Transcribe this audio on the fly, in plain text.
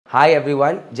Hi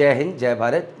everyone, Jai Hind, Jai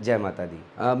Bharat, Jai Mata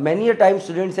Di. Many a time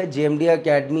students at JMD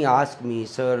Academy ask me,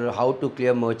 sir, how to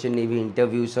clear Merchant Navy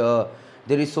interview, sir.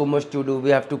 There is so much to do. We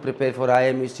have to prepare for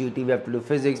IMU CET, we have to do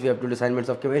physics, we have to do assignments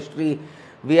of chemistry,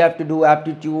 we have to do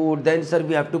aptitude. Then, sir,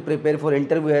 we have to prepare for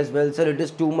interview as well. Sir, it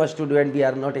is too much to do and we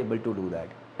are not able to do that.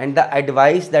 And the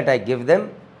advice that I give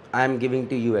them, I am giving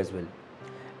to you as well.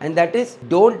 And that is,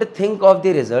 don't think of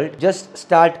the result, just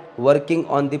start working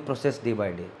on the process day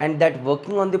by day. And that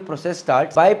working on the process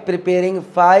starts by preparing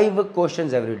 5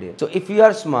 questions every day. So if you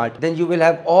are smart, then you will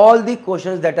have all the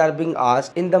questions that are being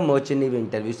asked in the Merchant Navy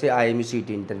interview, say IMU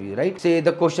CET interview, right? Say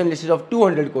the question list is of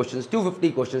 200 questions,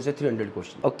 250 questions, say 300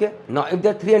 questions. Okay. Now if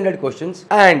there are 300 questions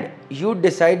and you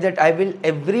decide that I will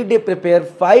every day prepare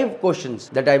 5 questions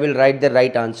that I will write the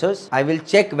right answers, I will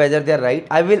check whether they are right,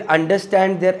 I will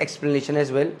understand their explanation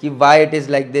as well, why it is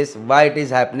like this, why it is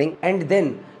happening, and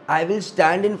then I will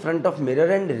stand in front of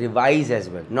mirror and revise as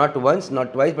well. Not once,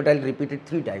 not twice, but I'll repeat it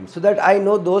 3 times so that I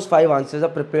know those 5 answers are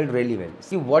prepared really well.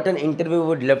 See what an interviewer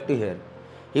would love to hear.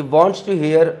 He wants to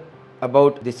hear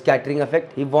about the scattering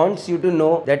effect. He wants you to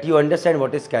know that you understand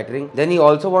what is scattering. Then he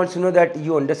also wants to know that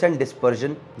you understand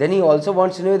dispersion. Then he also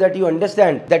wants to know that you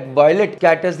understand that violet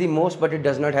scatters the most but it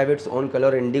does not have its own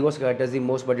color. Indigo scatters the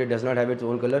most but it does not have its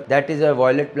own color. That is a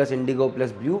violet plus indigo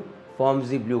plus blue forms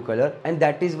the blue color, and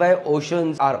that is why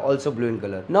oceans are also blue in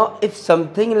color. Now if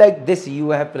something like this you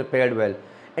have prepared well,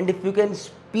 and if you can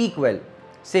speak well,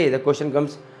 say the question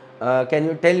comes, can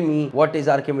you tell me what is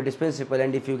Archimedes principle?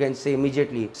 And if you can say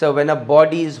immediately, so when a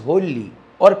body is wholly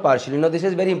or partially, now this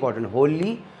is very important,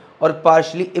 wholly or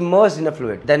partially immersed in a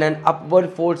fluid, then an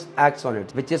upward force acts on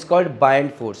it, which is called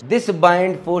buoyant force. This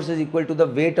buoyant force is equal to the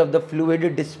weight of the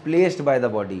fluid displaced by the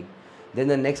body. Then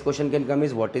the next question can come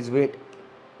is, what is weight?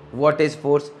 What is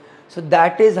force? So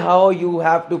that is how you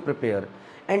have to prepare.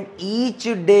 And each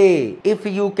day, if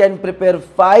you can prepare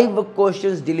 5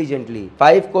 questions diligently,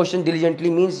 5 questions diligently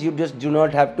means you just do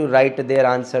not have to write their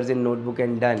answers in notebook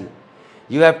and done.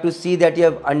 You have to see that you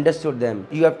have understood them.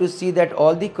 You have to see that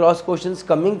all the cross questions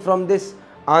coming from this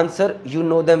answer, you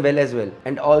know them well as well.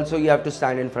 And also you have to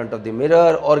stand in front of the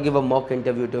mirror or give a mock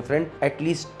interview to a friend at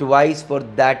least twice for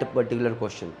that particular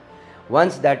question.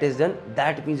 Once that is done,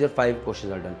 that means your 5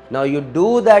 questions are done. Now you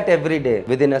do that every day.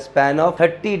 Within a span of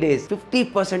 30 days,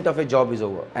 50% of your job is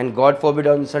over. And God forbid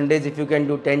on Sundays, if you can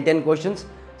do 10 questions,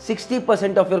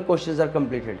 60% of your questions are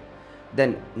completed.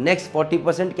 Then next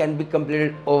 40% can be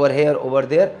completed over here, over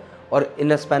there, or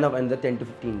in a span of another 10 to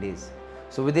 15 days.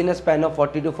 So within a span of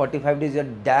 40 to 45 days, you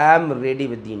are damn ready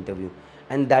with the interview.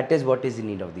 And that is what is the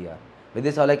need of the hour. With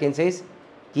this, all I can say is,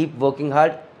 keep working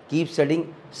hard, keep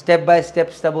studying, step by step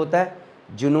तब होता है.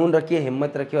 जुनून रखिए,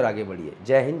 हिम्मत रखिए और आगे बढ़िए.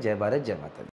 जय हिंद, जय भारत, जय माता दी.